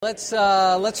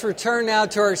Let's return now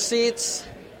to our seats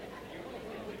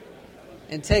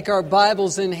and take our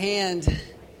Bibles in hand.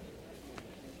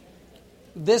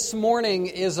 This morning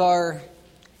is our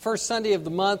first Sunday of the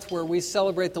month where we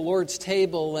celebrate the Lord's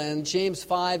table, and James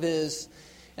 5 is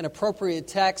an appropriate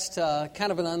text,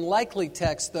 kind of an unlikely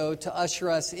text, though, to usher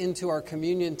us into our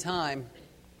communion time.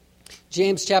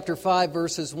 James chapter 5,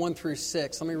 verses 1 through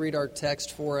 6. Let me read our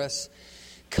text for us.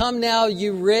 Come now,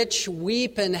 you rich,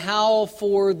 weep and howl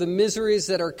for the miseries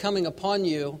that are coming upon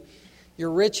you. Your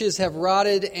riches have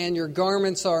rotted, and your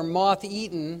garments are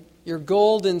moth-eaten. Your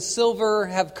gold and silver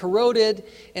have corroded,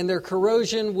 and their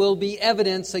corrosion will be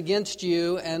evidence against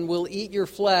you, and will eat your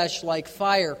flesh like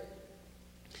fire.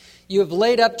 You have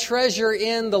laid up treasure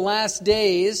in the last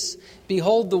days.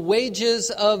 Behold, the wages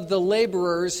of the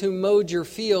laborers who mowed your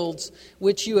fields,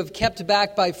 which you have kept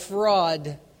back by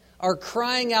fraud, are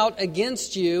crying out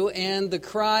against you, and the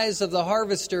cries of the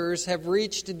harvesters have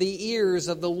reached the ears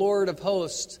of the Lord of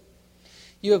hosts.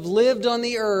 You have lived on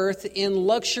the earth in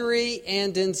luxury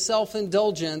and in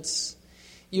self-indulgence.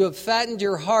 You have fattened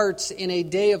your hearts in a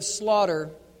day of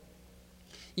slaughter.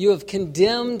 You have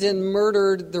condemned and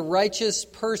murdered the righteous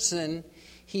person.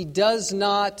 He does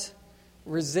not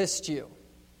resist you.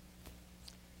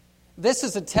 This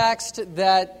is a text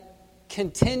that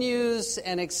continues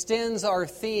and extends our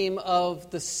theme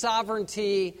of the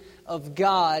sovereignty of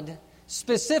God,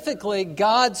 specifically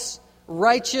God's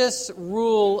righteous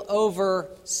rule over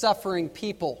suffering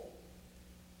people.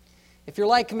 If you're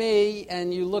like me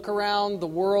and you look around the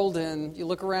world and you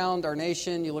look around our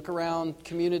nation, you look around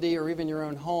community or even your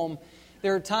own home,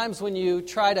 there are times when you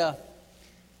try to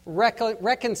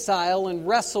reconcile and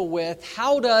wrestle with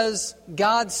how does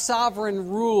God's sovereign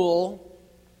rule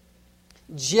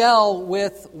gel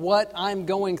with what I'm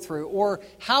going through? Or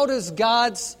how does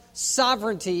God's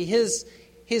sovereignty, His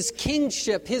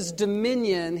kingship, His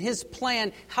dominion, His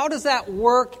plan, how does that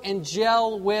work and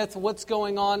gel with what's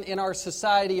going on in our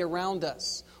society around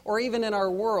us, or even in our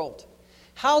world?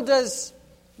 How does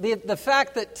the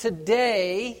fact that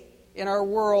today in our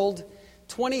world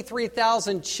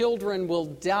 23,000 children will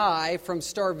die from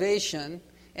starvation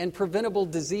and preventable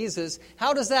diseases,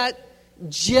 how does that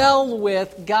gel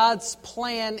with God's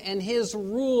plan and His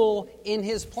rule in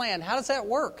His plan? How does that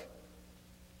work?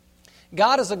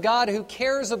 God is a God who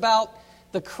cares about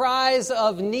the cries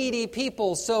of needy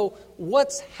people. So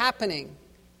what's happening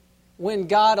when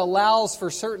God allows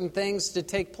for certain things to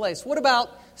take place? What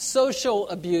about social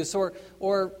abuse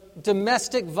or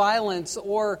domestic violence,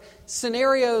 or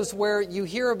scenarios where you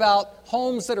hear about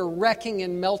homes that are wrecking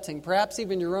and melting, perhaps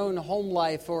even your own home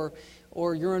life or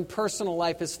your own personal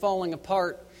life is falling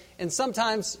apart? And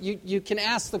sometimes you can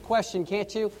ask the question,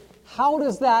 can't you? How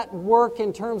does that work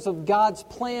in terms of God's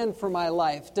plan for my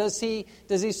life? Does He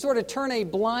sort of turn a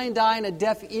blind eye and a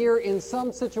deaf ear in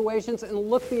some situations and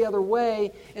look the other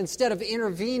way instead of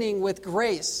intervening with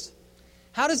grace?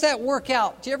 How does that work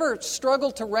out? Do you ever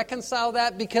struggle to reconcile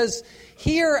that? Because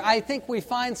here I think we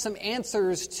find some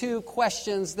answers to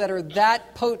questions that are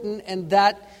that potent and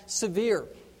that severe.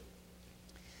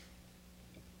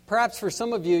 Perhaps for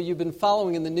some of you, you've been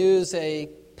following in the news a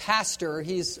pastor.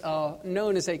 He's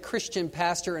known as a Christian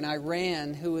pastor in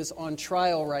Iran who is on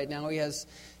trial right now. He has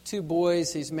 2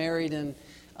 boys. He's married, and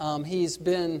he's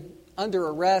been under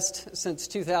arrest since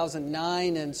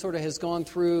 2009 and sort of has gone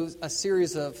through a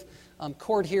series of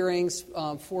court hearings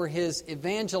for his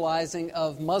evangelizing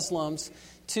of Muslims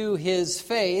to his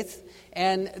faith.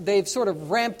 And they've sort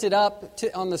of ramped it up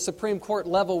on the Supreme Court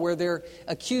level, where they're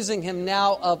accusing him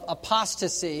now of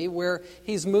apostasy, where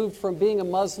he's moved from being a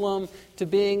Muslim to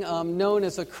being known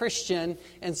as a Christian.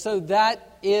 And so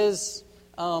that is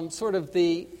sort of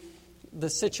the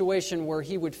situation where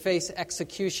he would face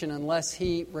execution unless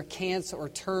he recants or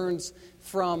turns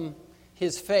from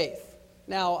his faith.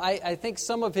 Now, I think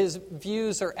some of his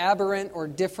views are aberrant or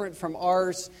different from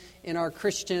ours in our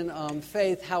Christian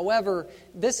faith. However,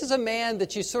 this is a man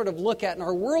that you sort of look at, and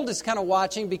our world is kind of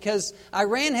watching, because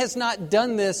Iran has not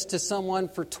done this to someone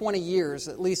for 20 years,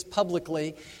 at least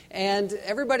publicly, and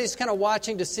everybody's kind of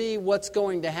watching to see what's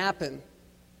going to happen.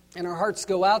 And our hearts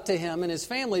go out to him and his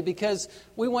family because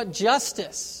we want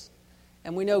justice,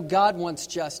 and we know God wants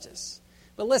justice.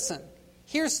 But listen,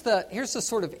 here's the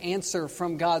sort of answer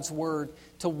from God's Word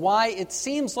to why it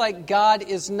seems like God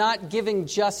is not giving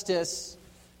justice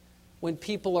when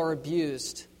people are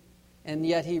abused, and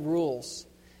yet He rules.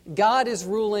 God is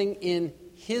ruling in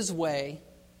His way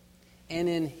and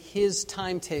in His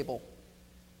timetable.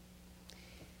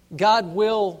 God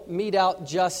will mete out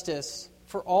justice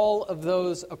for all of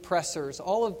those oppressors,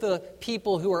 all of the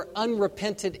people who are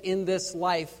unrepentant in this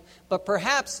life. But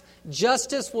perhaps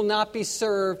justice will not be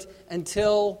served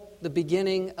until the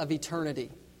beginning of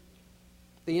eternity,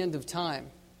 the end of time.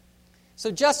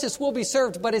 So justice will be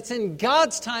served, but it's in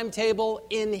God's timetable,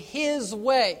 in His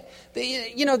way.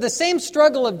 The same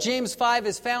struggle of James 5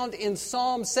 is found in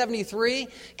Psalm 73.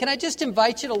 Can I just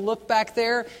invite you to look back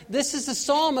there? This is the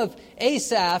Psalm of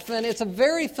Asaph, and it's a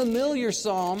very familiar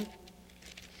psalm.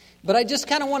 But I just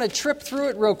kind of want to trip through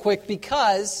it real quick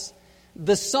because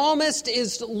the psalmist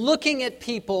is looking at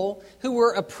people who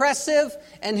were oppressive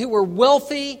and who were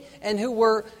wealthy and who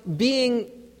were being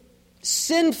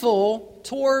sinful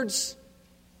towards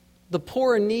the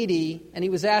poor and needy, and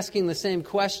he was asking the same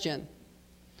question.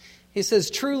 He says,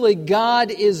 "Truly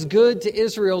God is good to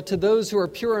Israel, to those who are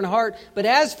pure in heart. But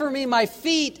as for me, my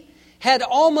feet had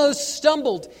almost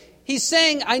stumbled." He's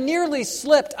saying, I nearly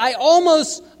slipped. I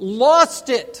almost lost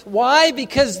it. Why?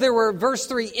 Because there were, verse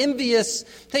 3, envious.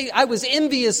 I was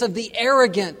envious of the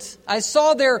arrogant. I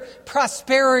saw their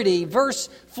prosperity. Verse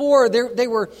 4, they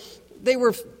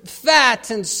were fat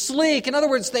and sleek. In other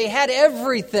words, they had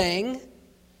everything.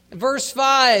 Verse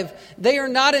 5, they are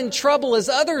not in trouble as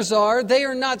others are. They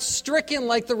are not stricken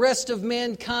like the rest of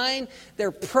mankind. They're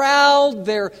proud,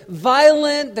 they're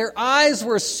violent, their eyes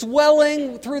were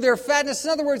swelling through their fatness.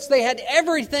 In other words, they had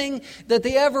everything that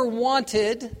they ever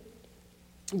wanted.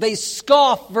 They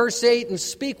scoff, verse 8, and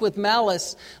speak with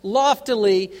malice.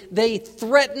 Loftily, they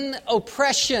threaten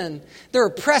oppression. They're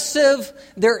oppressive,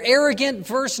 they're arrogant,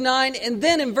 verse 9. And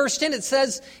then in verse 10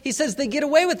 he says they get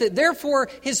away with it. Therefore,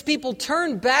 His people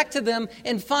turn back to them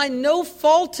and find no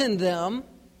fault in them.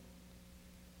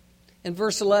 In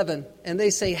verse 11, and they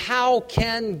say, how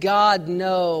can God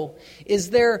know?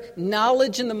 Is there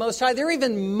knowledge in the Most High? They're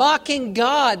even mocking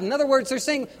God. In other words, they're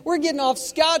saying, we're getting off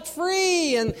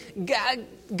scot-free, and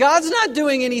God's not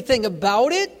doing anything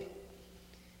about it.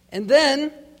 And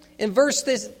then, in verse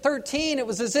 13, it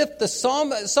was as if the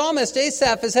psalmist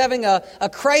Asaph is having a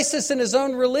crisis in his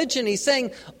own religion. He's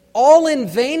saying, all in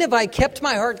vain have I kept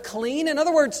my heart clean? In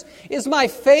other words, is my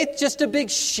faith just a big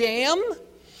sham?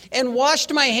 And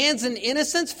washed my hands in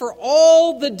innocence, for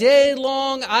all the day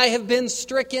long I have been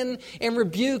stricken and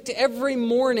rebuked every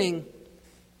morning.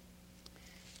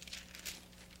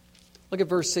 Look at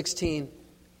verse 16.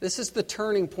 This is the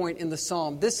turning point in the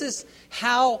psalm. This is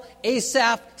how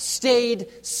Asaph stayed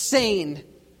sane. It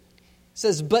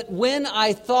says, but when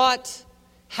I thought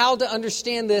how to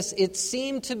understand this, it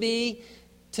seemed to be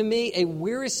to me a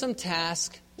wearisome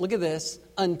task. Look at this.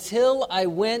 Until I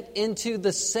went into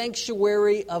the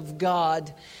sanctuary of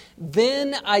God,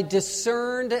 then I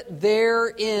discerned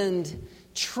their end.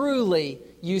 Truly,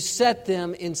 you set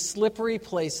them in slippery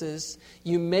places.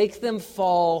 You make them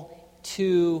fall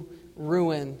to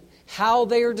ruin. How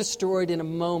they are destroyed in a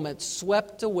moment,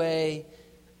 swept away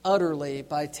utterly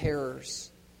by terrors.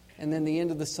 And then the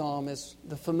end of the psalm is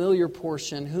the familiar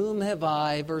portion. Whom have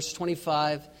I, verse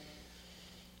 25,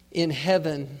 in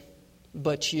heaven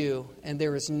but you, and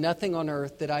there is nothing on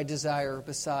earth that I desire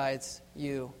besides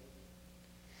you.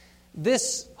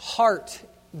 This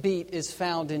heartbeat is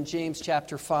found in James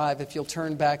chapter 5, if you'll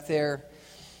turn back there.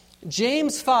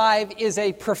 James 5 is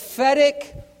a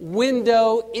prophetic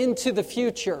window into the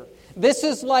future. This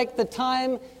is like the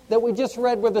time that we just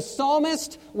read where the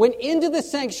psalmist went into the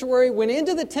sanctuary, went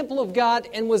into the temple of God,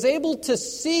 and was able to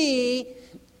see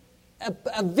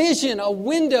a vision, a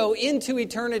window into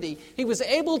eternity. He was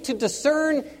able to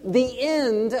discern the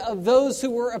end of those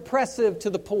who were oppressive to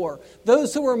the poor,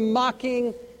 those who were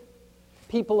mocking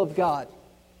people of God.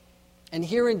 And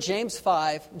here in James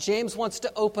 5, James wants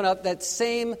to open up that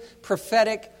same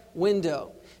prophetic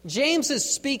window. James is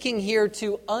speaking here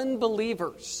to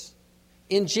unbelievers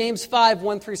in James 5,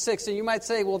 1 through 6. And you might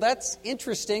say, well, that's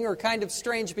interesting or kind of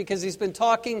strange because he's been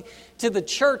talking to the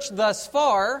church thus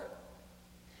far.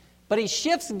 But he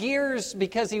shifts gears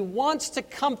because he wants to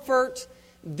comfort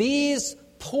these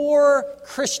poor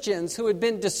Christians who had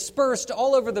been dispersed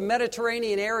all over the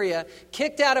Mediterranean area,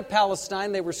 kicked out of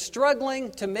Palestine. They were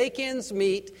struggling to make ends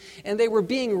meet, and they were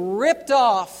being ripped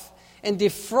off and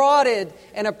defrauded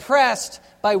and oppressed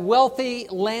by wealthy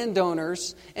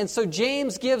landowners. And so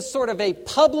James gives sort of a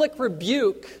public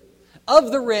rebuke of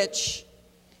the rich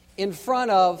in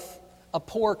front of a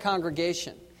poor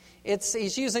congregation.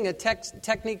 He's using a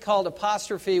technique called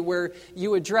apostrophe, where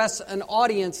you address an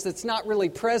audience that's not really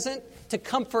present to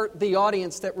comfort the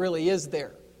audience that really is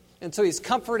there. And so he's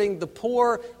comforting the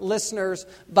poor listeners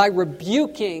by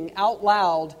rebuking out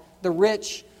loud the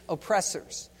rich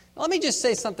oppressors. Let me just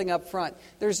say something up front.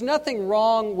 There's nothing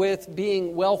wrong with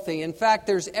being wealthy. In fact,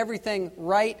 there's everything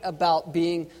right about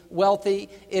being wealthy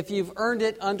if you've earned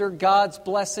it under God's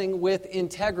blessing with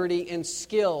integrity and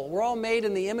skill. We're all made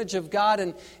in the image of God,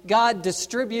 and God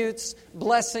distributes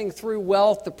blessing through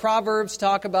wealth. The Proverbs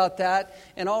talk about that,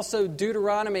 and also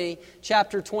Deuteronomy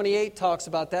chapter 28 talks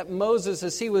about that. Moses,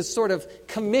 as he was sort of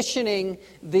commissioning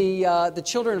the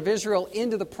children of Israel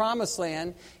into the Promised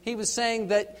Land, he was saying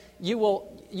that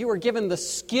you are given the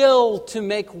skill to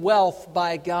make wealth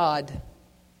by God.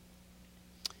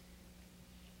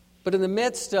 But in the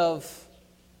midst of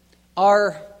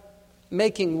our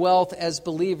making wealth as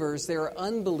believers, there are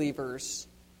unbelievers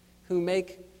who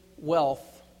make wealth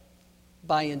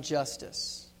by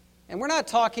injustice. And we're not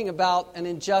talking about an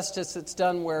injustice that's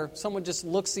done where someone just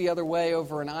looks the other way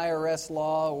over an IRS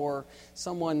law or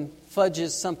someone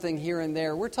fudges something here and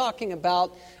there. We're talking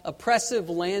about oppressive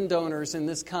landowners in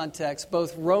this context,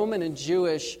 both Roman and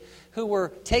Jewish, who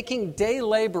were taking day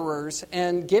laborers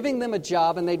and giving them a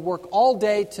job, and they'd work all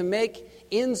day to make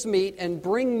ends meet and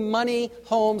bring money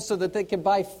home so that they could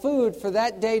buy food for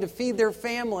that day to feed their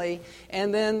family.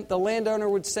 And then the landowner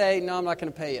would say, "No, I'm not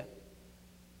going to pay you."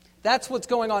 That's what's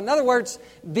going on. In other words,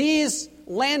 these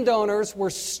landowners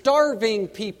were starving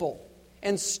people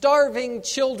and starving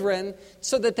children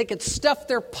so that they could stuff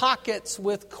their pockets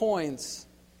with coins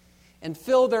and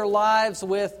fill their lives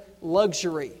with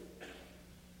luxury.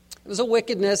 It was a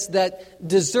wickedness that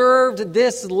deserved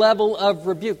this level of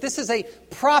rebuke. This is a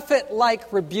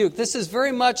prophet-like rebuke. This is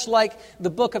very much like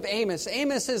the book of Amos.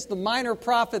 Amos is the minor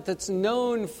prophet that's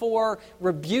known for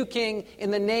rebuking in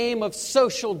the name of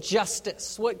social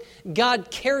justice, what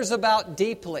God cares about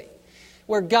deeply,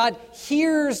 where God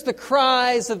hears the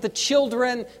cries of the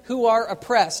children who are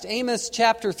oppressed. Amos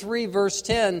chapter 3, verse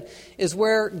 10 is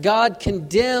where God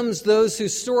condemns those who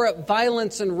store up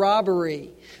violence and robbery.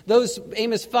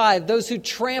 Amos 5, those who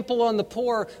trample on the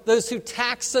poor, those who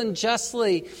tax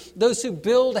unjustly, those who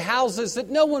build houses that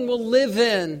no one will live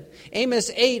in.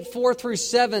 Amos 8, 4 through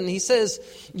 7, he says,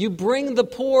 "You bring the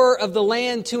poor of the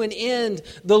land to an end.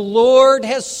 The Lord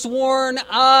has sworn,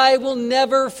 I will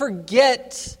never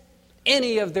forget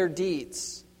any of their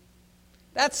deeds."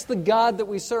 That's the God that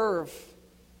we serve.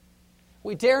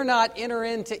 We dare not enter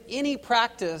into any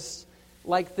practice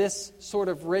like this sort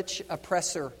of rich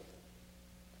oppressor,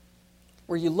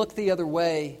 where you look the other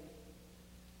way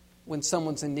when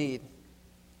someone's in need,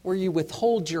 where you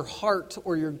withhold your heart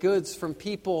or your goods from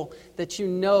people that you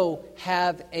know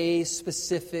have a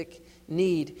specific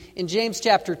need. In James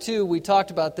chapter 2, we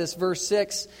talked about this, verse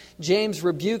 6. James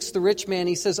rebukes the rich man.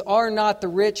 He says, "Are not the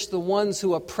rich the ones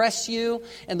who oppress you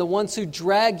and the ones who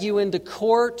drag you into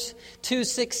court?"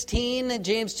 2:16,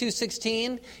 James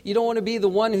 2:16. You don't want to be the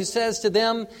one who says to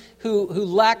them who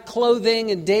lack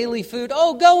clothing and daily food,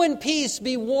 "Oh, go in peace,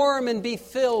 be warm and be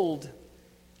filled."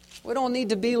 We don't need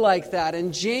to be like that.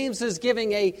 And James is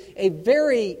giving a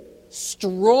very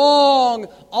strong,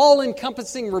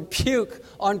 all-encompassing rebuke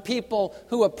on people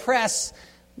who oppress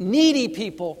needy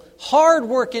people,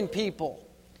 hard-working people,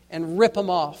 and rip them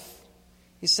off.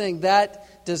 He's saying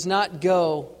that does not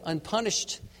go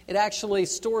unpunished. It actually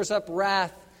stores up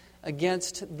wrath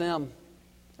against them.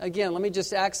 Again, let me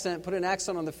just put an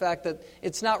accent on the fact that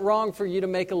it's not wrong for you to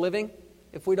make a living.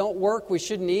 If we don't work, we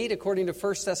shouldn't eat, according to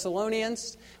 1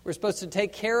 Thessalonians. We're supposed to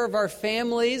take care of our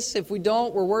families. If we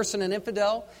don't, we're worse than an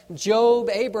infidel. Job,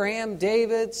 Abraham,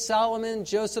 David, Solomon,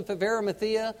 Joseph of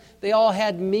Arimathea, they all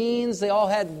had means, they all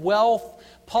had wealth.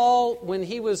 Paul, when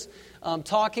he was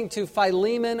talking to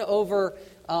Philemon over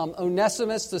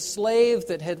Onesimus, the slave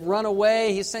that had run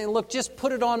away, he's saying, "Look, just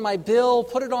put it on my bill,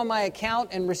 put it on my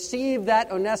account, and receive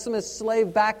that Onesimus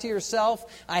slave back to yourself.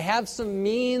 I have some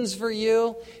means for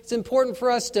you." It's important for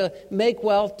us to make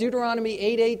wealth. Deuteronomy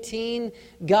 8:18,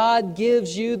 God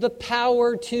gives you the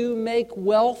power to make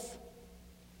wealth.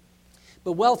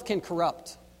 But wealth can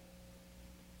corrupt.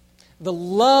 The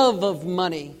love of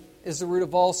money is the root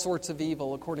of all sorts of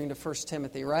evil, according to 1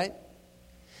 Timothy, right?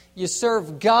 You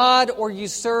serve God or you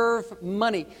serve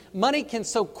money. Money can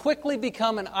so quickly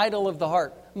become an idol of the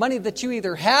heart. Money that you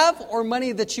either have or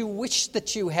money that you wish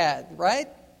that you had, right?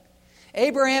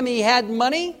 Abraham, he had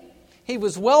money. He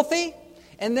was wealthy.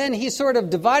 And then he sort of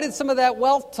divided some of that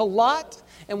wealth to Lot.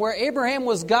 And where Abraham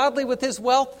was godly with his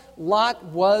wealth, Lot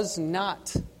was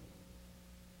not. He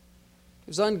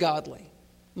was ungodly.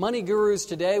 Money gurus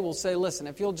today will say, listen,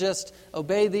 if you'll just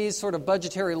obey these sort of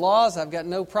budgetary laws, I've got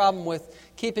no problem with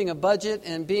keeping a budget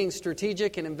and being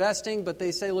strategic and investing. But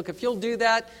they say, look, if you'll do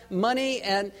that, money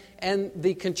and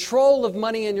the control of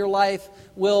money in your life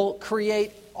will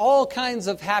create all kinds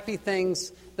of happy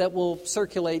things that will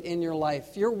circulate in your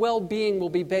life. Your well-being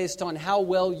will be based on how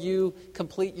well you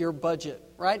complete your budget,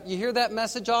 right? You hear that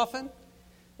message often?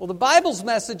 Well, the Bible's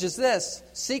message is this: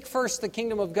 seek first the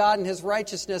kingdom of God and His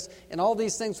righteousness, and all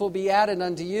these things will be added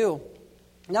unto you.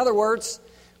 In other words,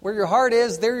 where your heart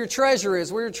is, there your treasure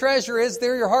is. Where your treasure is,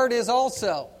 there your heart is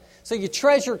also. So you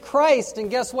treasure Christ, and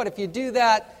guess what? If you do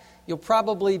that, you'll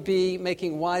probably be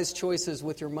making wise choices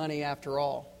with your money after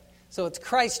all. So it's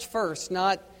Christ first,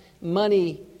 not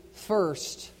money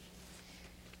first.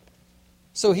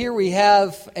 So here we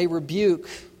have a rebuke.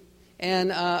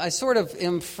 And I sort of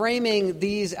am framing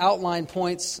these outline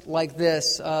points like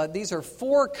this. These are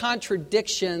 4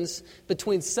 contradictions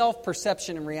between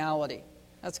self-perception and reality.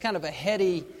 That's kind of a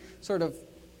heady sort of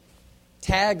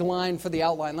tagline for the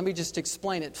outline. Let me just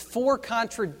explain it. 4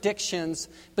 contradictions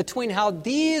between how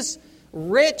these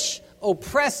rich,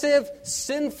 oppressive,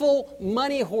 sinful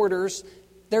money hoarders,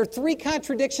 there are 3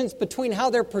 contradictions between how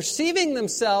they're perceiving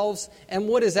themselves and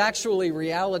what is actually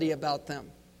reality about them.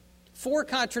 4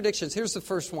 contradictions. Here's the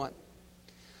first one.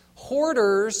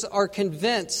 Hoarders are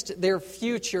convinced their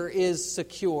future is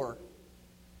secure.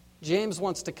 James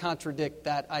wants to contradict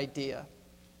that idea,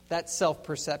 that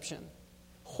self-perception.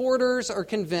 Hoarders are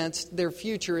convinced their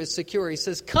future is secure. He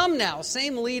says, come now,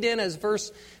 same lead in as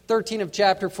verse 13 of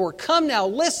chapter 4. Come now,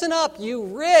 listen up, you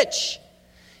rich.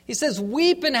 He says,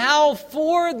 weep and howl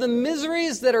for the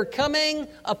miseries that are coming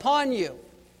upon you.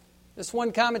 This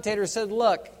one commentator said,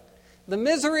 look, the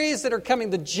miseries that are coming,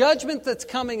 the judgment that's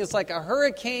coming is like a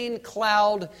hurricane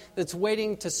cloud that's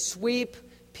waiting to sweep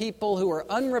people who are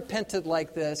unrepentant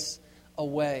like this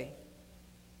away.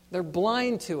 They're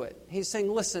blind to it. He's saying,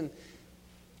 listen,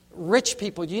 rich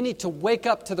people, you need to wake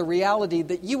up to the reality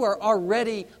that you are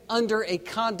already under a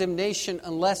condemnation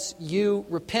unless you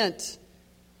repent.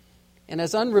 And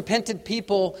as unrepentant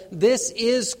people, this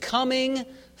is coming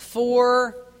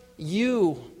for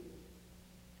you.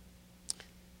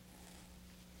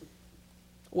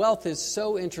 Wealth is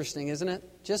so interesting, isn't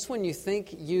it? Just when you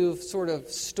think you've sort of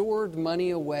stored money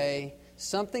away,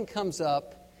 something comes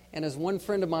up, and as one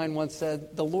friend of mine once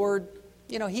said, the Lord,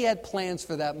 He had plans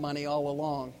for that money all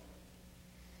along.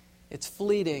 It's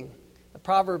fleeting. The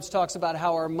Proverbs talks about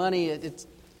how our money, it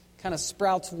kind of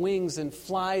sprouts wings and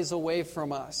flies away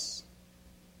from us.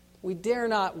 We dare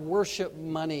not worship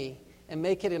money and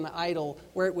make it an idol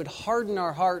where it would harden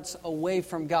our hearts away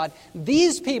from God.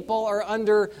 These people are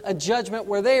under a judgment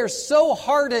where they are so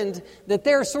hardened that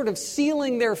they're sort of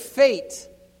sealing their fate.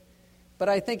 But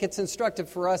I think it's instructive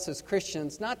for us as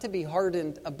Christians not to be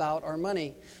hardened about our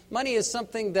money. Money is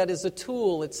something that is a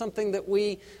tool. It's something that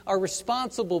we are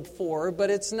responsible for, but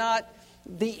it's not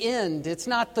the end. It's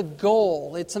not the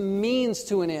goal. It's a means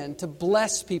to an end, to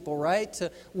bless people, right?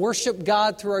 To worship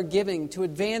God through our giving, to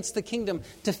advance the kingdom,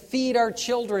 to feed our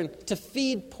children, to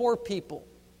feed poor people.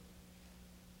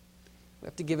 We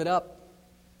have to give it up.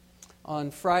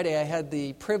 On Friday, I had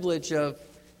the privilege of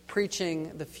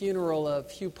preaching the funeral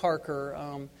of Hugh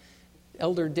Parker,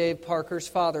 Elder Dave Parker's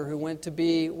father, who went to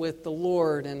be with the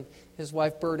Lord, and his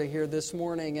wife Berta here this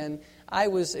morning. And I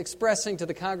was expressing to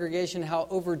the congregation how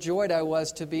overjoyed I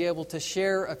was to be able to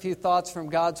share a few thoughts from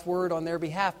God's Word on their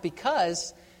behalf,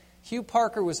 because Hugh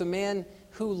Parker was a man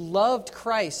who loved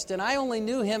Christ, and I only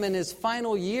knew him in his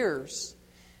final years,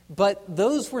 but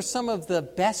those were some of the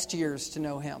best years to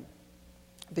know him,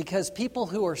 because people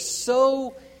who are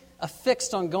so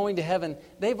affixed on going to heaven,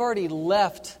 they've already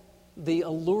left the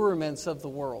allurements of the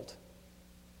world.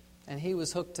 And he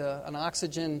was hooked to an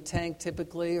oxygen tank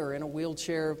typically, or in a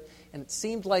wheelchair. And it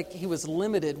seemed like he was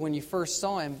limited when you first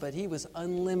saw him, but he was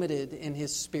unlimited in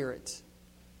his spirit.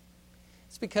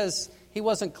 It's because he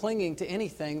wasn't clinging to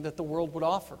anything that the world would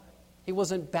offer. He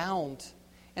wasn't bound.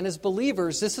 And as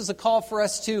believers, this is a call for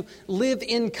us to live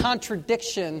in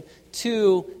contradiction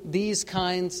to these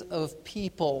kinds of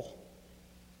people.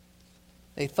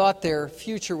 They thought their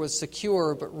future was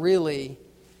secure, but really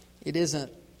it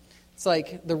isn't. It's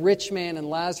like the rich man and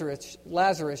Lazarus.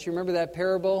 You remember that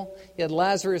parable? You had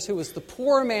Lazarus, who was the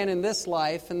poor man in this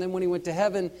life, and then when he went to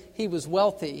heaven, he was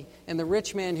wealthy. And the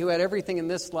rich man who had everything in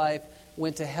this life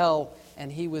went to hell,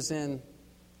 and he was in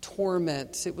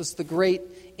torment. It was the great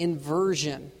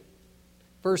inversion.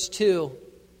 Verse 2.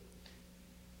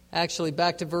 Actually,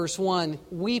 back to verse 1,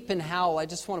 weep and howl. I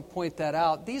just want to point that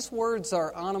out. These words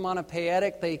are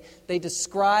onomatopoetic.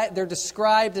 They're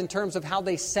described in terms of how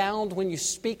they sound when you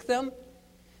speak them.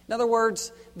 In other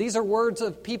words, these are words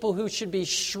of people who should be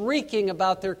shrieking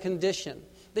about their condition.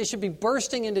 They should be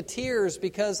bursting into tears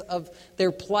because of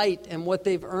their plight and what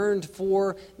they've earned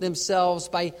for themselves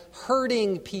by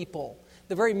hurting people.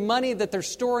 the very money that they're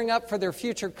storing up for their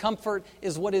future comfort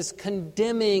is what is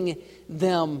condemning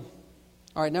them.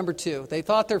 All right, number 2, they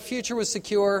thought their future was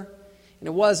secure, and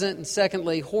it wasn't. And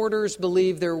secondly, hoarders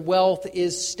believe their wealth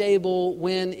is stable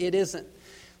when it isn't.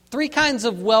 3 kinds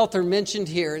of wealth are mentioned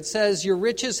here. It says your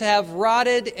riches have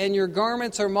rotted and your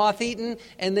garments are moth-eaten,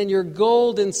 and then your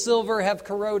gold and silver have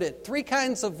corroded. 3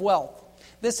 kinds of wealth.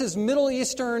 This is Middle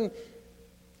Eastern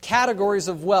categories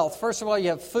of wealth. First of all, you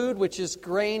have food, which is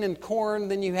grain and corn.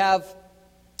 Then you have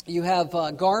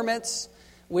garments,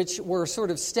 which were sort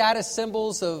of status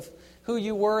symbols of who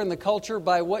you were in the culture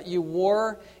by what you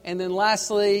wore. And then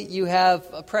lastly, you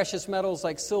have precious metals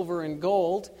like silver and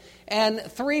gold. And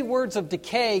 3 words of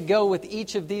decay go with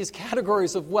each of these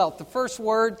categories of wealth. The first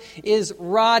word is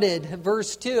rotted,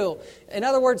 verse 2. In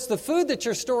other words, the food that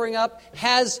you're storing up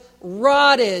has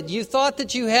rotted. You thought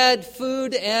that you had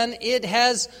food and it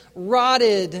has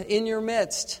rotted in your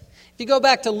midst. If you go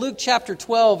back to Luke chapter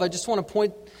 12, I just want to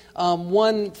point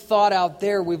one thought out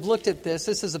there. We've looked at this.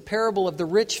 This is a parable of the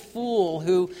rich fool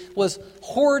who was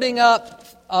hoarding up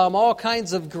all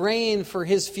kinds of grain for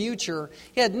his future.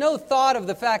 He had no thought of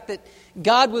the fact that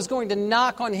God was going to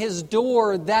knock on his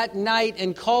door that night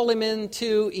and call him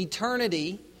into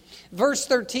eternity. Verse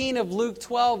 13 of Luke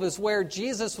 12 is where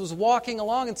Jesus was walking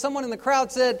along and someone in the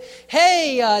crowd said,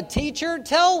 "Hey, teacher,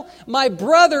 tell my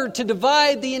brother to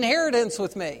divide the inheritance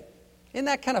with me." Isn't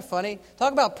that kind of funny?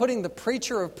 Talk about putting the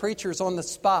preacher of preachers on the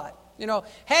spot.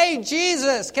 Hey,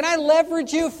 Jesus, can I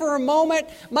leverage you for a moment?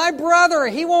 My brother,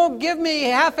 he won't give me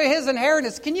half of his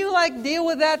inheritance. Can you, deal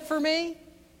with that for me?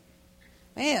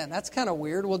 Man, that's kind of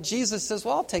weird. Well, Jesus says,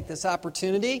 I'll take this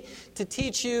opportunity to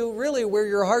teach you really where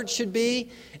your heart should be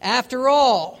after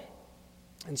all.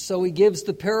 And so he gives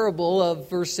the parable of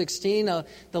verse 16,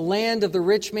 the land of the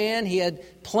rich man. He had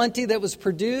plenty that was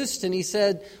produced, and he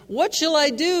said, "What shall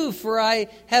I do? For I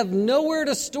have nowhere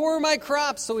to store my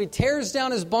crops." So he tears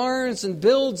down his barns and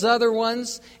builds other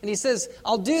ones. And he says,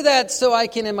 "I'll do that so I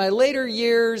can, in my later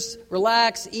years,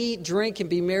 relax, eat, drink, and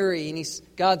be merry." And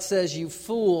God says, "You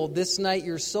fool, this night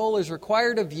your soul is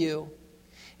required of you.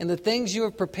 And the things you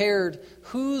have prepared,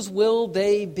 whose will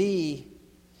they be?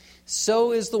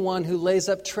 So is the one who lays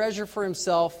up treasure for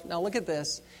himself," now look at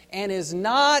this, "and is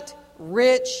not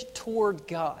rich toward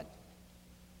God."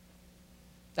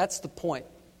 That's the point.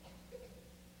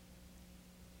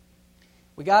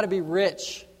 We got to be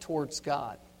rich towards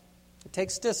God. It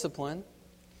takes discipline.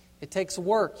 It takes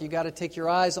work. You got to take your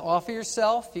eyes off of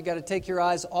yourself. You got to take your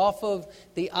eyes off of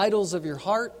the idols of your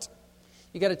heart.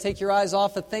 You got to take your eyes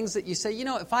off of things that you say,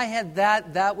 if I had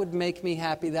that, that would make me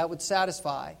happy. That would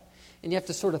satisfy. And you have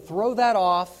to sort of throw that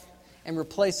off and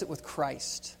replace it with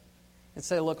Christ. And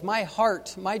say, look, my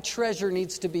heart, my treasure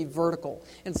needs to be vertical.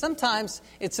 And sometimes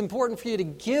it's important for you to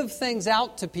give things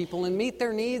out to people and meet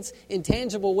their needs in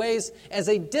tangible ways as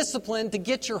a discipline to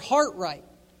get your heart right.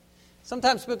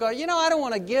 Sometimes people go, I don't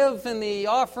want to give in the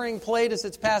offering plate as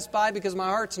it's passed by because my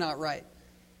heart's not right.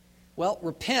 Well,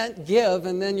 repent, give,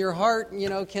 and then your heart,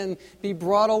 can be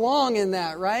brought along in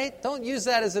that, right? Don't use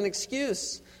that as an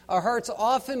excuse. Our hearts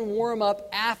often warm up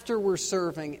after we're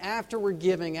serving, after we're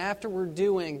giving, after we're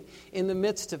doing, in the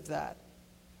midst of that.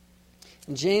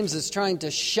 And James is trying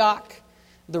to shock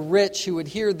the rich who would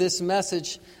hear this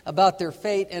message about their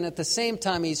fate, and at the same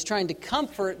time he's trying to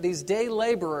comfort these day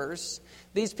laborers,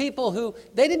 these people who,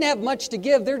 they didn't have much to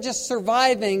give, they're just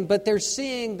surviving, but they're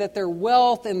seeing that their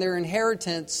wealth and their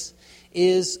inheritance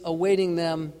is awaiting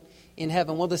them in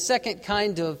heaven. Well, the second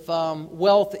kind of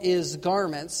wealth is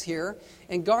garments here.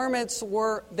 And garments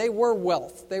were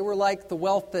wealth. They were like the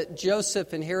wealth that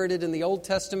Joseph inherited in the Old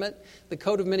Testament, the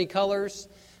coat of many colors,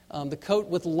 the coat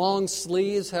with long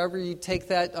sleeves, however you take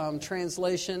that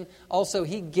translation. Also,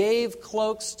 he gave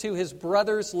cloaks to his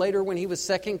brothers later when he was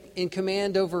second in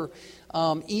command over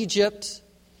Egypt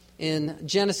in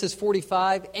Genesis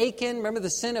 45. Achan, remember the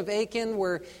sin of Achan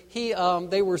where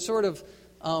they were sort of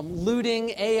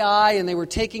looting Ai and they were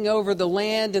taking over the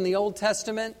land in the Old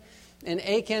Testament. And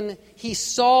Achan, he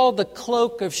saw the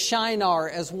cloak of Shinar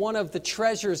as one of the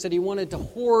treasures that he wanted to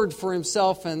hoard for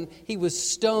himself, and he was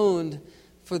stoned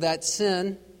for that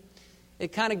sin.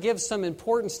 It kind of gives some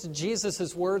importance to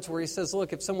Jesus' words where he says,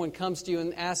 look, if someone comes to you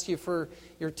and asks you for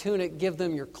your tunic, give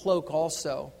them your cloak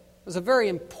also. It was a very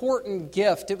important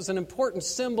gift. It was an important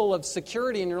symbol of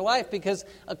security in your life because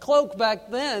a cloak back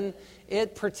then,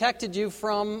 it protected you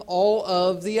from all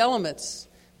of the elements.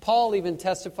 Paul even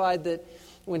testified that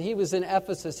when he was in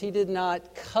Ephesus, he did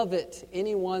not covet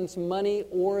anyone's money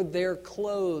or their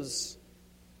clothes.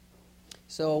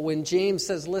 So when James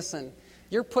says, listen,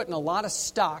 you're putting a lot of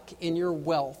stock in your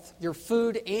wealth, your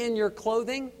food and your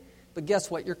clothing, But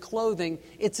guess what? Your clothing,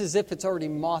 it's as if it's already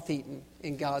moth-eaten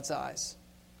in God's eyes.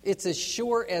 It's as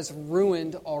sure as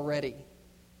ruined already.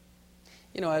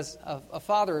 You know, as a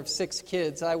father of 6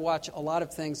 kids, I watch a lot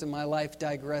of things in my life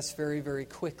digress very, very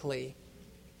quickly.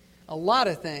 A lot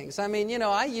of things. I mean, you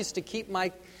know, I used to keep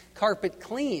my carpet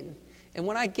clean. And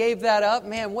when I gave that up,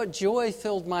 man, what joy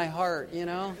filled my heart, you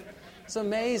know? It's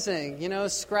amazing, you know,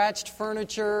 scratched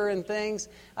furniture and things.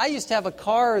 I used to have a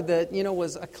car that, you know,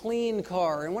 was a clean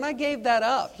car. And when I gave that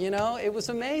up, you know, it was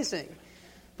amazing.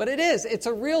 But it's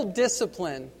a real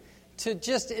discipline to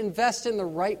just invest in the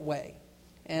right way.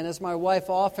 And as my wife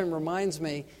often reminds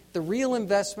me, the real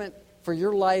investment for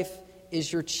your life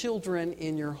is your children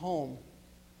in your home.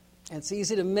 And it's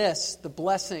easy to miss the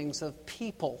blessings of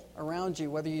people around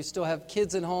you, whether you still have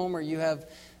kids at home or you have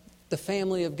the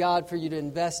family of God for you to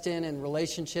invest in and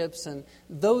relationships. And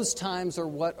those times are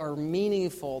what are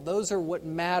meaningful. Those are what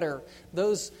matter.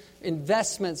 Those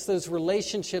investments, those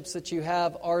relationships that you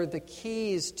have are the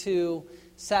keys to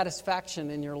satisfaction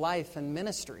in your life and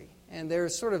ministry. And they're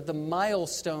sort of the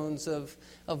milestones of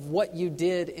what you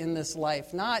did in this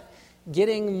life. Not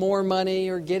getting more money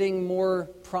or getting more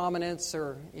prominence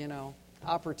or, you know,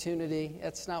 opportunity.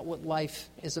 That's not what life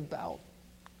is about.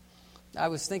 I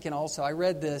was thinking also, I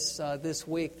read this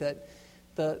week, that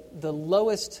the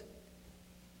lowest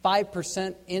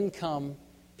 5% income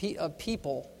of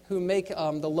people who make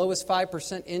the lowest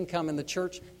 5% income in the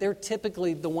church, they're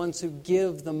typically the ones who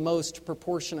give the most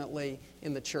proportionately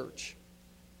in the church.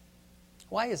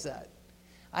 Why is that?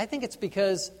 I think it's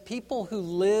because people who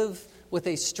live with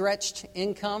a stretched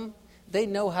income, they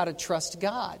know how to trust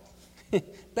God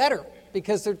better,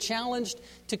 because they're challenged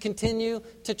to continue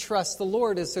to trust the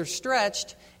Lord as they're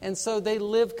stretched, and so they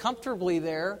live comfortably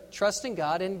there, trusting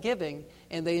God and giving,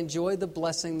 and they enjoy the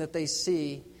blessing that they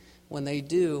see when they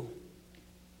do.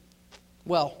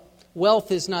 Well,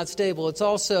 wealth is not stable. It's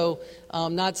also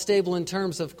not stable in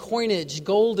terms of coinage,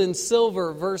 gold and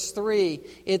silver, verse 3.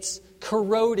 It's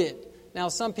corroded. Now,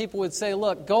 some people would say,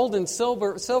 look, gold and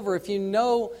silver, if you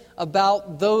know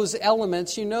about those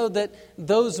elements, you know that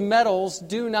those metals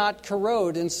do not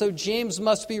corrode. And so James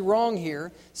must be wrong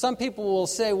here. Some people will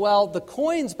say, well, the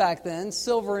coins back then,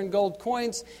 silver and gold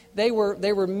coins, they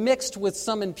were mixed with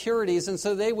some impurities, and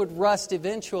so they would rust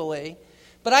eventually.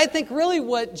 But I think really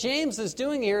what James is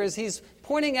doing here is he's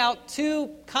pointing out 2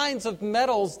 kinds of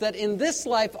metals that in this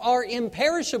life are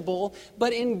imperishable,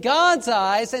 but in God's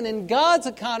eyes and in God's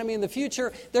economy in the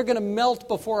future, they're going to melt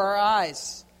before our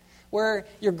eyes. Where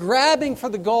you're grabbing for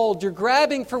the gold, you're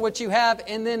grabbing for what you have,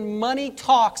 and then money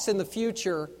talks in the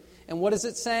future. And what is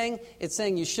it saying? It's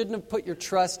saying you shouldn't have put your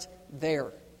trust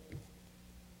there.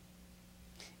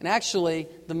 And actually,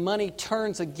 the money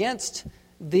turns against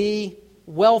the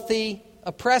wealthy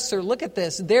oppressor. Look at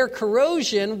this. Their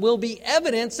corrosion will be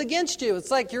evidence against you. It's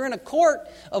like you're in a court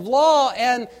of law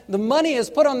and the money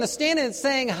is put on the stand and it's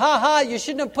saying, ha ha, you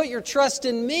shouldn't have put your trust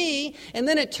in me. And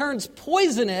then it turns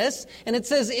poisonous and it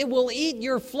says it will eat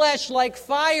your flesh like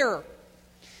fire.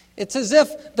 It's as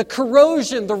if the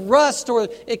corrosion, the rust,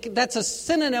 that's a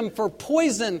synonym for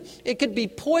poison. It could be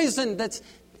poison that's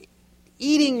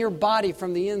eating your body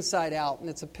from the inside out, and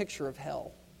it's a picture of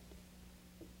hell.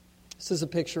 This is a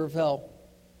picture of hell.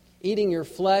 Eating your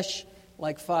flesh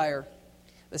like fire.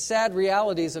 The sad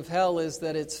realities of hell is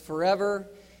that it's forever,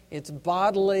 it's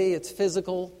bodily, it's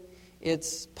physical,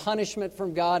 it's punishment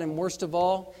from God, and worst of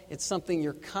all, it's something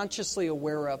you're consciously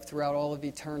aware of throughout all of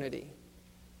eternity.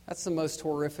 That's the most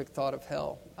horrific thought of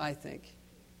hell, I think.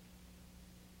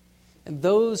 And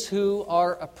those who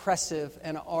are oppressive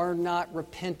and are not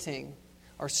repenting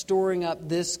are storing up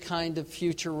this kind of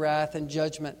future wrath and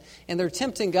judgment. And they're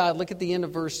tempting God. Look at the end of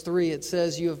verse 3. It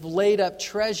says, you have laid up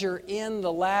treasure in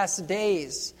the last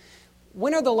days.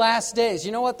 When are the last days?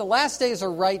 You know what? The last days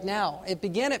are right now. It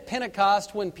began at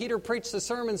Pentecost when Peter preached the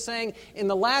sermon saying, in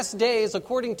the last days,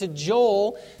 according to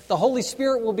Joel, the Holy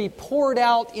Spirit will be poured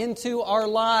out into our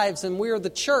lives, and we are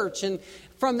the church. And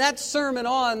from that sermon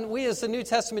on, we as the New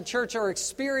Testament church are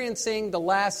experiencing the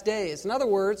last days. In other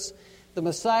words, the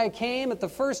Messiah came at the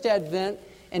first advent,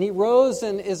 and he rose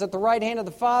and is at the right hand of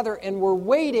the Father, and we're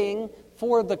waiting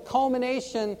for the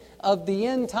culmination of the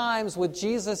end times with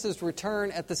Jesus'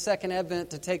 return at the second advent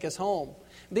to take us home.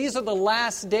 These are the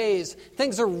last days.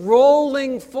 Things are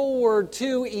rolling forward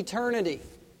to eternity.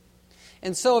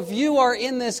 And so if you are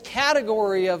in this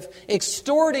category of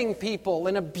extorting people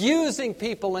and abusing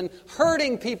people and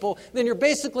hurting people, then you're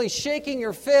basically shaking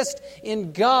your fist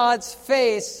in God's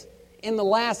face in the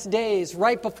last days,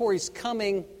 right before He's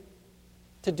coming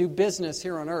to do business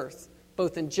here on earth,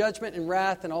 both in judgment and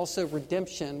wrath and also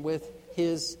redemption with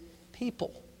His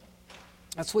people.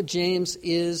 That's what James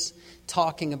is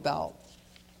talking about.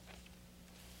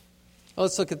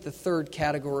 Let's look at the third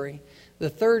category. The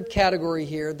third category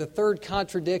here, the third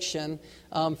contradiction.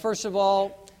 First of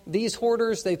all, these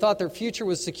hoarders, they thought their future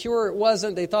was secure. It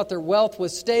wasn't. They thought their wealth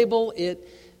was stable. It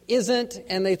isn't.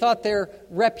 And they thought their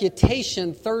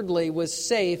reputation, thirdly, was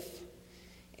safe.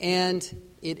 And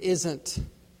it isn't.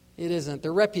 It isn't.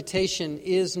 Their reputation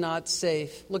is not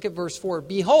safe. Look at verse 4.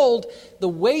 Behold, the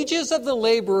wages of the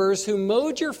laborers who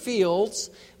mowed your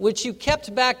fields, which you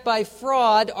kept back by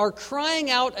fraud, are crying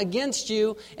out against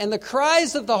you, and the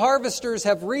cries of the harvesters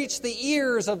have reached the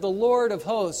ears of the Lord of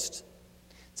hosts.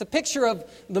 It's a picture of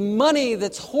the money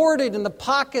that's hoarded in the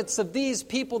pockets of these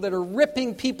people that are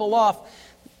ripping people off.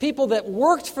 People that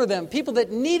worked for them, people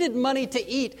that needed money to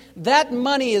eat, that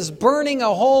money is burning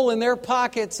a hole in their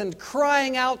pockets and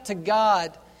crying out to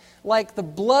God. Like the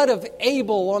blood of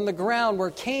Abel on the ground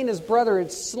where Cain, his brother,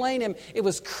 had slain him. It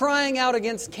was crying out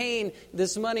against Cain.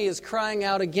 This money is crying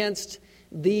out against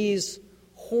these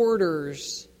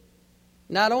hoarders.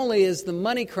 Not only is the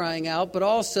money crying out, but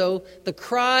also the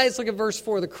cries, look at verse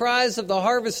 4, the cries of the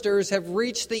harvesters have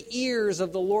reached the ears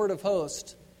of the Lord of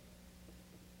hosts.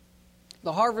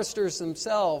 The harvesters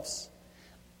themselves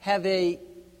have a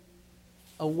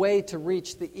way to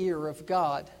reach the ear of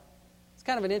God. It's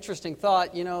kind of an interesting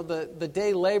thought. You know, the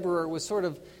day laborer was sort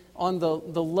of on the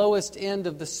lowest end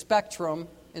of the spectrum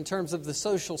in terms of the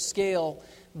social scale,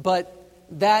 but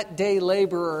that day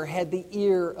laborer had the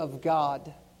ear of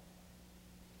God.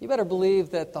 You better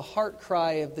believe that the heart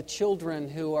cry of the children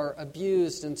who are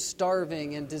abused and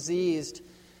starving and diseased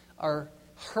are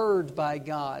heard by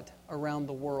God around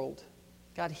the world.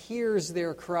 God hears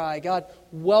their cry. God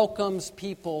welcomes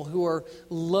people who are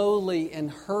lowly and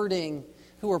hurting,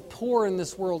 who are poor in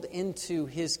this world, into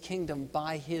His kingdom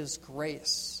by His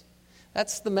grace.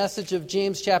 That's the message of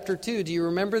James chapter 2. Do you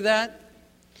remember that?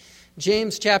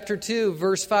 James chapter 2,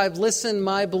 verse 5, listen,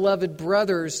 my beloved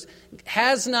brothers,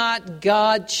 has not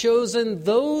God chosen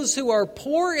those who are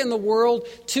poor in the world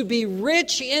to be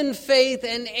rich in faith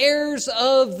and heirs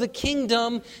of the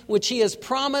kingdom which He has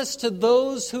promised to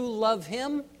those who love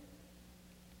Him?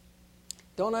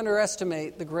 Don't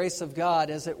underestimate the grace of God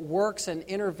as it works and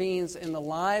intervenes in the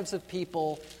lives of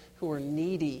people who are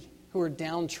needy, who are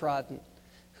downtrodden,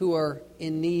 who are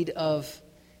in need of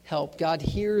help. God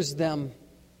hears them.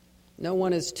 No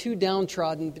one is too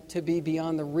downtrodden to be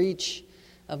beyond the reach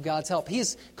of God's help.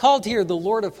 He's called here the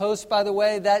Lord of hosts, by the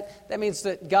way. That means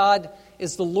that God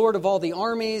is the Lord of all the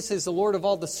armies. He's the Lord of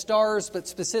all the stars, but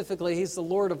specifically, He's the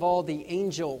Lord of all the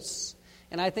angels.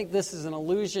 And I think this is an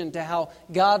allusion to how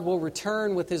God will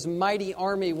return with His mighty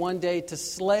army one day to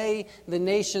slay the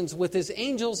nations with His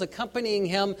angels accompanying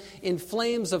Him in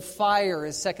flames of fire,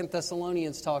 as 2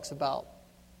 Thessalonians talks about.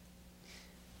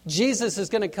 Jesus is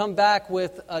going to come back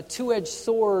with a two-edged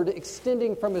sword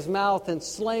extending from His mouth and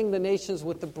slaying the nations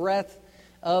with the breath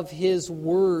of His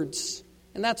words.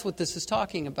 And that's what this is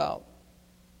talking about.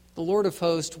 The Lord of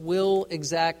hosts will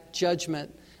exact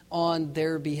judgment on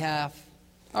their behalf.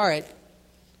 All right.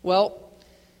 Well,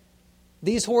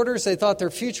 these hoarders, they thought their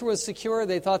future was secure.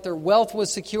 They thought their wealth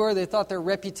was secure. They thought their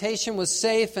reputation was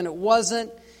safe, and it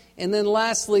wasn't. And then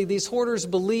lastly, these hoarders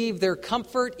believe their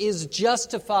comfort is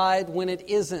justified when it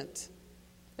isn't.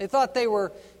 They thought they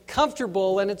were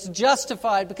comfortable and it's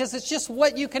justified because it's just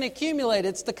what you can accumulate.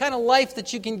 It's the kind of life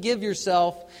that you can give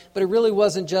yourself, but it really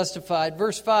wasn't justified.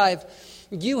 Verse 5,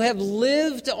 you have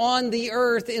lived on the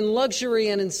earth in luxury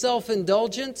and in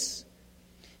self-indulgence.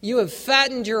 You have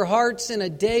fattened your hearts in a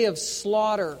day of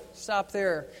slaughter. Stop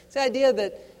there. It's the idea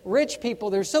that rich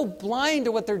people, they're so blind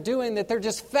to what they're doing that they're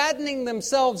just fattening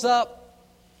themselves up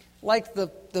like the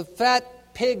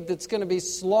fat pig that's going to be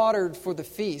slaughtered for the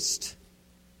feast.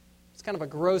 It's kind of a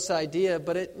gross idea,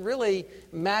 but it really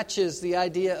matches the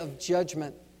idea of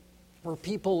judgment, where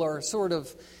people are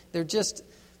they're just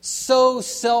so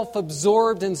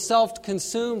self-absorbed and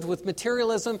self-consumed with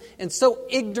materialism and so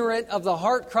ignorant of the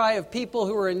heart cry of people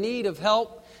who are in need of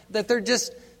help that they're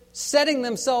just setting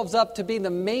themselves up to be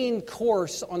the main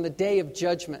course on the day of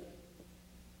judgment.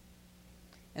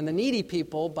 And the needy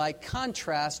people, by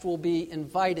contrast, will be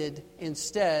invited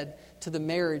instead to the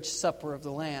marriage supper of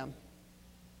the Lamb,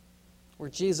 where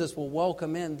Jesus will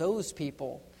welcome in those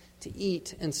people to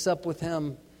eat and sup with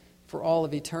Him for all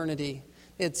of eternity.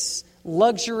 It's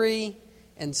luxury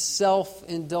and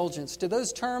self-indulgence. Do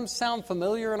those terms sound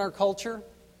familiar in our culture?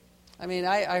 I mean,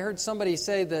 I heard somebody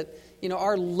say that,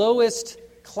 our lowest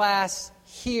class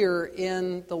here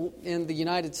in the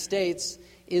United States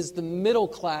is the middle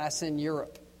class in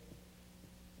Europe.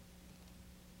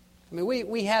 I mean,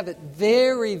 we have it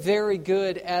very, very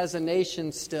good as a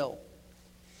nation still.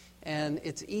 And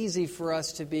it's easy for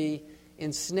us to be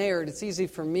ensnared. It's easy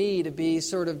for me to be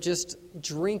sort of just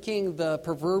drinking the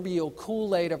proverbial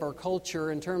Kool-Aid of our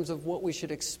culture in terms of what we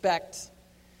should expect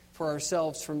for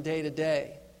ourselves from day to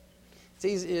day.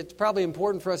 It's probably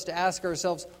important for us to ask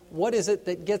ourselves, what is it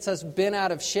that gets us bent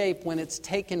out of shape when it's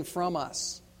taken from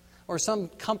us? Or some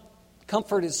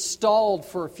comfort is stalled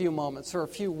for a few moments or a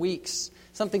few weeks.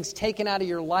 Something's taken out of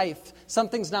your life.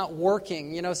 Something's not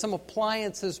working. Some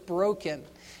appliance is broken.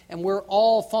 And we're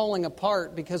all falling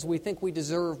apart because we think we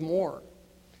deserve more.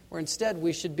 Or instead,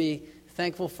 we should be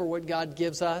thankful for what God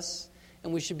gives us,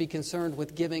 and we should be concerned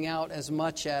with giving out as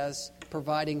much as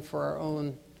providing for our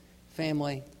own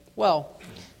family. Well,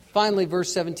 finally,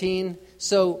 verse 17.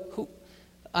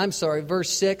 Verse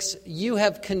 6. You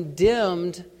have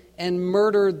condemned and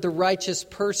murdered the righteous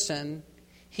person.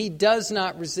 He does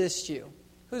not resist you.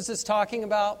 Who's this talking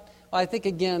about? Well, I think,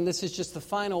 again, this is just the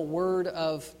final word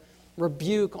of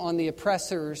rebuke on the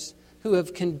oppressors who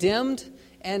have condemned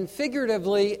and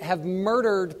figuratively have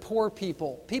murdered poor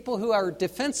people who are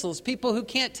defenseless, people who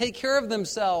can't take care of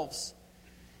themselves.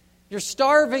 You're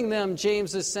starving them,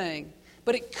 James is saying.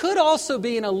 But it could also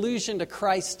be an allusion to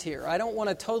Christ here. I don't want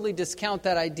to totally discount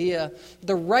that idea.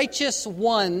 The righteous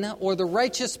one, or the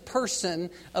righteous person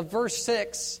of verse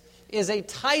 6, is a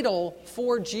title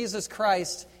for Jesus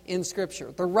Christ in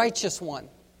Scripture. The righteous one.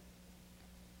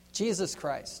 Jesus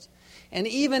Christ. And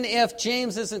even if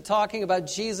James isn't talking about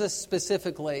Jesus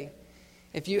specifically,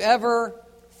 if you ever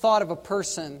thought of a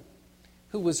person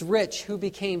who was rich, who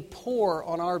became poor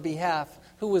on our behalf,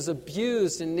 who was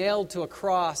abused and nailed to a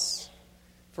cross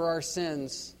for our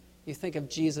sins, you think of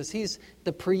Jesus. He's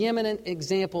the preeminent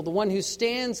example, the one who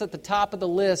stands at the top of the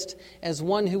list as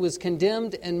one who was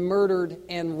condemned and murdered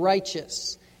and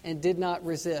righteous and did not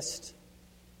resist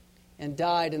and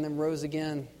died and then rose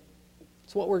again.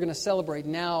 It's what we're going to celebrate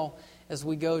now as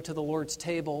we go to the Lord's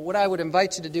table. What I would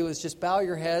invite you to do is just bow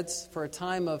your heads for a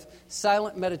time of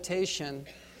silent meditation.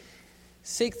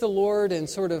 Seek the Lord and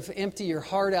sort of empty your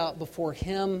heart out before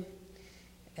Him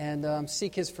and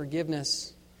seek His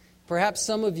forgiveness. Perhaps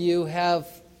some of you have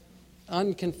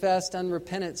unconfessed,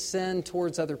 unrepentant sin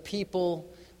towards other people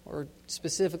or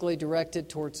specifically directed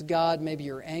towards God. Maybe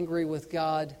you're angry with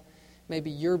God.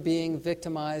 Maybe you're being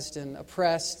victimized and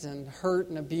oppressed and hurt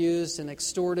and abused and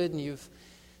extorted, and you've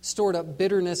stored up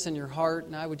bitterness in your heart.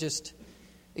 And I would just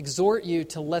exhort you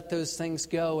to let those things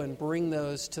go and bring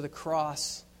those to the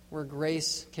cross where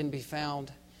grace can be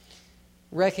found,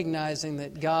 recognizing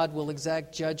that God will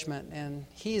exact judgment and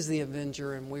He's the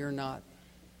avenger and we are not.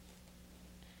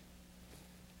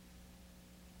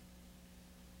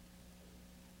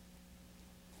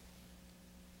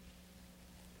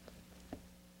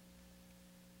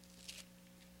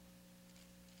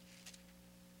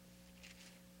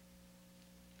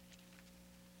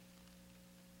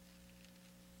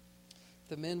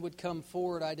 The men would come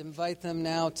forward. I'd invite them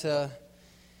now to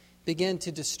begin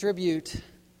to distribute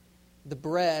the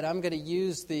bread. I'm going to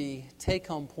use the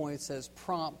take-home points as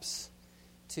prompts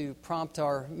to prompt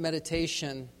our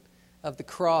meditation of the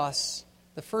cross.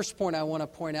 The first point I want to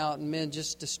point out, and men,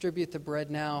 just distribute the bread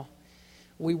now.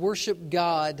 We worship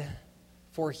God,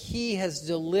 for He has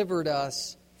delivered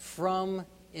us from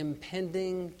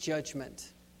impending judgment.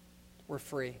 We're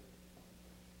free.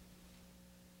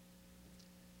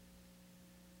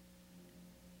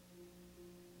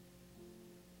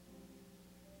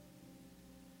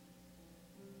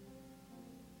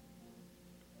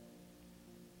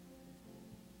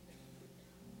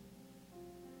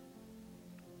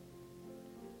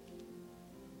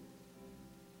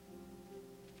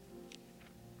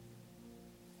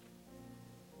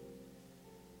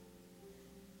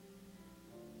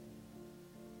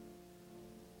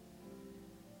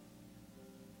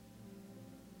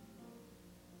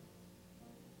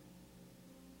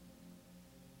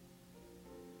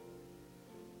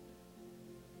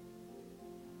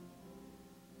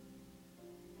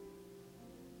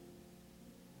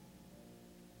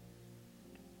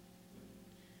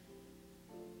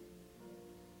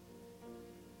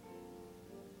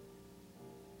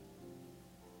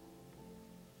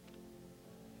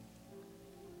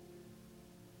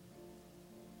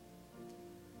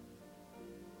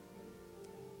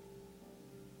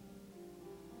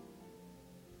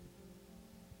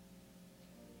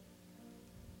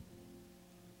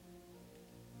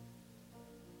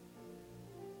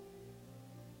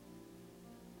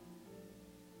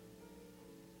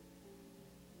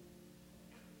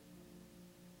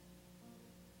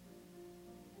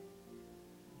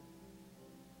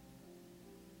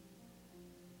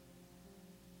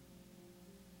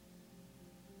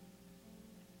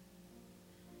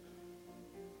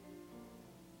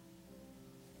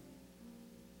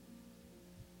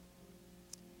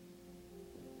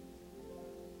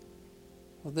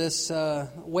 Well, this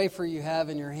wafer you have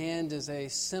in your hand is a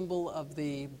symbol of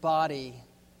the body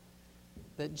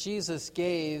that Jesus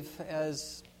gave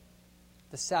as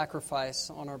the sacrifice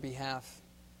on our behalf.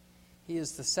 He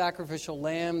is the sacrificial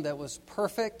lamb that was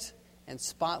perfect and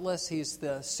spotless. He's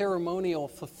the ceremonial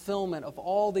fulfillment of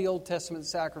all the Old Testament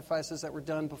sacrifices that were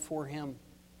done before him.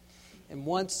 And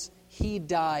once he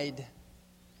died,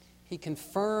 he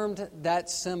confirmed that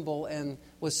symbol and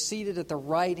was seated at the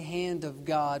right hand of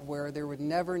God, where there would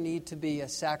never need to be a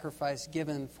sacrifice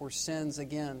given for sins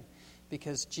again,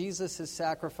 because Jesus'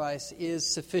 sacrifice is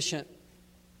sufficient.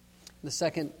 The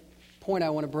second point I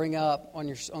want to bring up on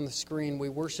the screen, we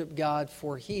worship God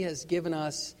for He has given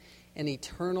us an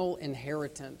eternal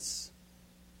inheritance.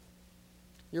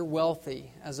 You're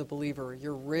wealthy as a believer.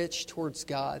 You're rich towards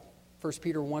God. 1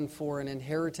 Peter 1:4, an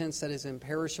inheritance that is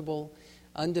imperishable,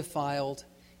 undefiled,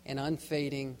 and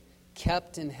unfading,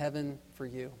 kept in heaven for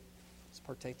you. Let's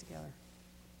partake together.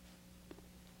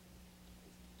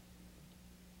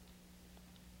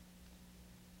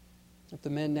 If the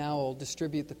men now will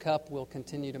distribute the cup, we'll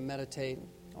continue to meditate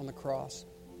on the cross.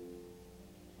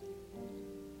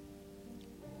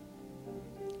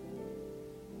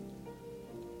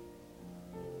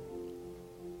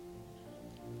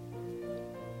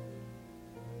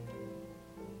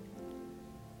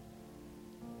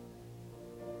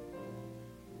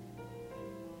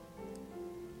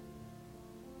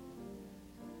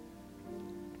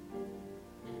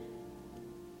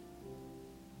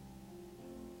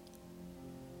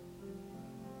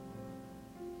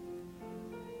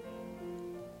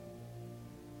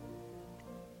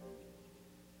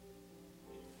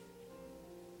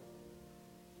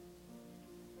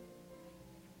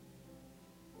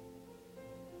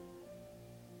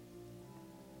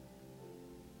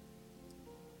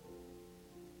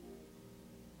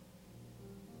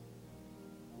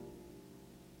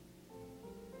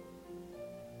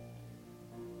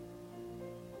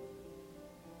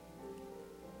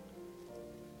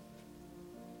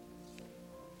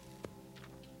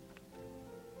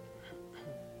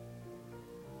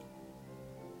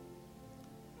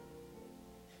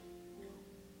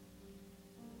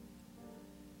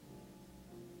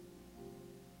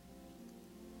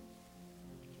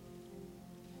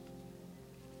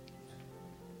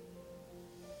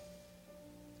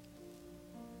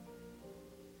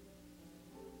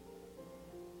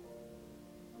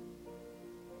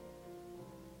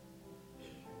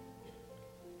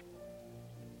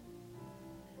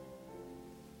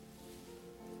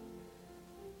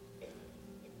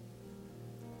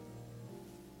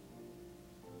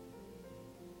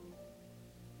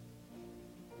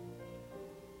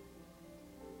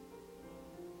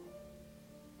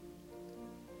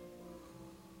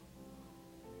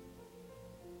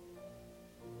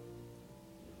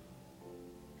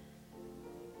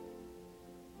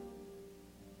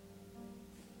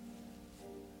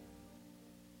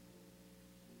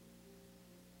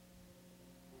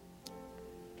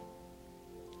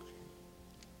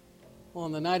 Well,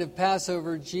 on the night of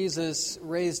Passover, Jesus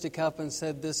raised a cup and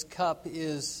said, "This cup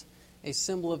is a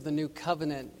symbol of the new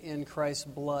covenant in Christ's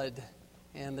blood."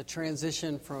 And the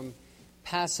transition from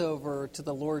Passover to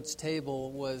the Lord's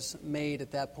table was made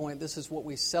at that point. This is what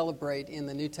we celebrate in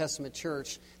the New Testament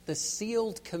church, the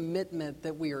sealed commitment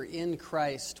that we are in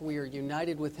Christ. We are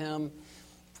united with Him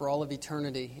for all of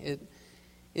eternity. It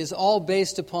is all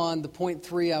based upon the point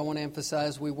 3 I want to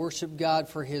emphasize. We worship God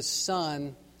for His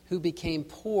Son, who became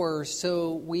poor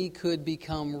so we could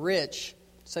become rich.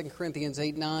 2 Corinthians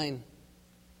 8:9.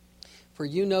 For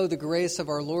you know the grace of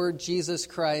our Lord Jesus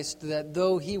Christ, that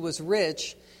though He was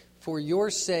rich, for your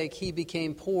sake He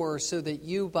became poor, so that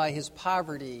you by His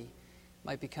poverty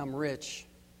might become rich.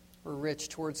 We're rich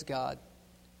towards God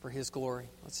for His glory.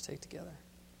 Let's take together.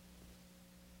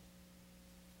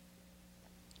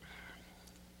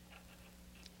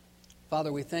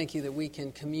 Father, we thank You that we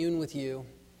can commune with You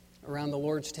around the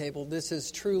Lord's table. This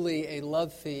is truly a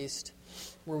love feast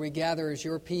where we gather as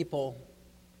Your people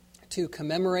to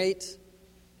commemorate,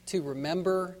 to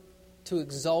remember, to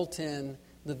exult in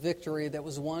the victory that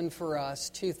was won for us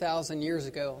 2,000 years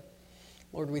ago.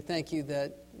 Lord, we thank You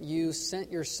that You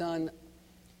sent Your Son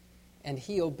and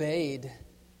He obeyed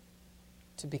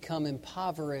to become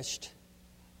impoverished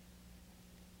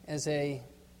as a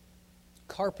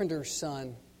carpenter's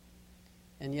son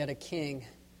and yet a king.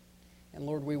 And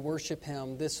Lord, we worship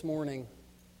Him this morning,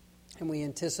 and we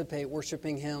anticipate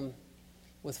worshiping Him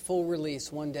with full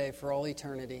release one day for all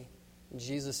eternity. In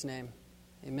Jesus' name,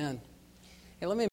 amen. Hey, let me